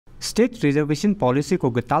State reservation policy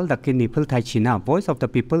ko gatal dakin nipiltai China Voice of the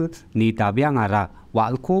People ni dal-bea ngara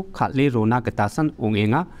walko khatle rona gatasan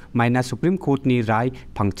ongenga maina Supreme Court ni rai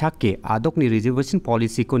phangchak ke adok ni reservation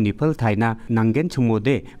policy ko nipiltai na nanggen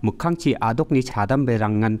chumode mukhangchi adok ni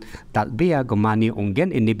Chadamberangnan dal-bea gimaani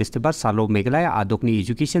onggen inni bestibar salo Meghalaya adok ni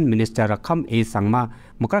Education Minister Rakham A Sangma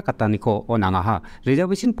mukra katani ko onangaha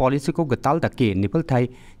reservation policy ko gatal dake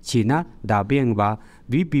nipiltai China dal-bea ba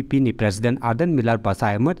VPP ni President Arden Miller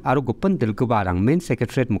Basai Ahmed aru Gupan Dilgubarang Main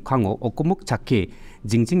Secretariat Mukhango Okumuk Chake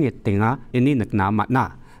Jingjing Etenga ini nakna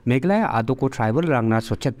matna Meghalaya adoko tribal rangna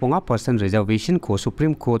sochet ponga person reservation ko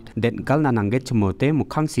Supreme Court den galna nanget chumote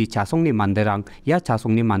mukhang si chasong ni manderang ya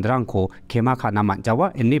chasong ni manderang ko kema khana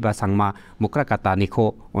manjawa ini basangma mukra katani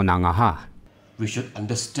ko onangaha. We should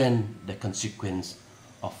understand the consequence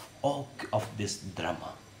of all of this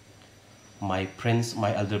drama. My friends,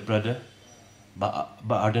 my elder brother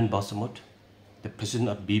Arden Basamut, the president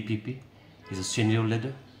of BPP, is a senior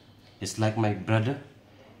leader. He's like my brother.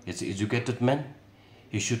 He's an educated man.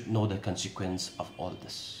 He should know the consequence of all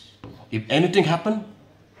this. If anything happen,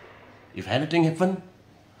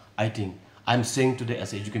 I think I'm saying today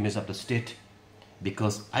as education minister of the state,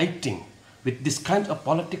 because I think with this kind of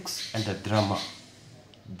politics and the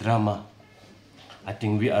drama, I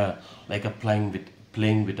think we are like playing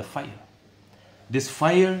with the fire. This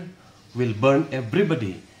fire will burn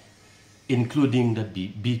everybody, including the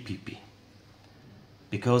BPP,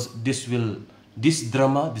 because this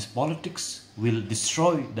drama, this politics will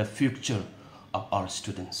destroy the future of our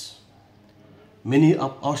students. Many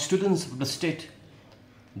of our students of the state,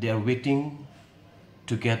 they are waiting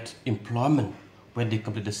to get employment when they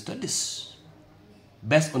complete the studies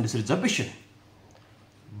based on this reservation.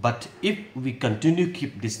 But if we continue to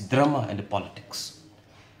keep this drama and the politics,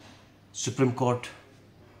 Supreme Court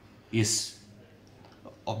is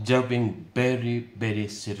observing very, very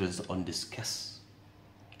serious on this case.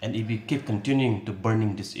 And if we keep continuing to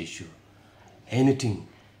burning this issue, anything,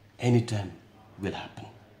 anytime will happen.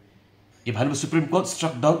 If the Supreme Court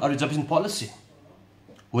struck down our reservation policy,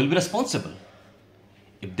 who will be responsible?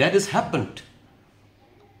 If that has happened,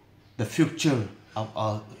 the future of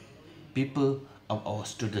our people, of our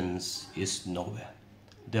students is nowhere.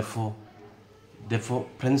 Therefore,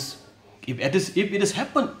 friends, if it has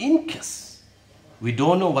happened in case, we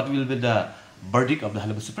don't know what will be the verdict of the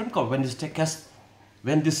Honorable Supreme Court when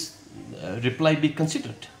this reply be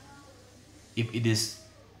considered. If it is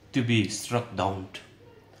to be struck down,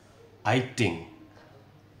 I think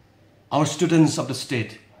our students of the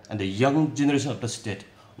state and the young generation of the state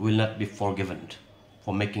will not be forgiven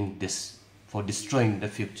for making this, for destroying the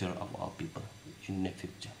future of our people in the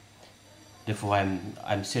future. Therefore,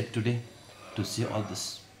 I'm sad today to see all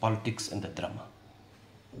this politics and the drama.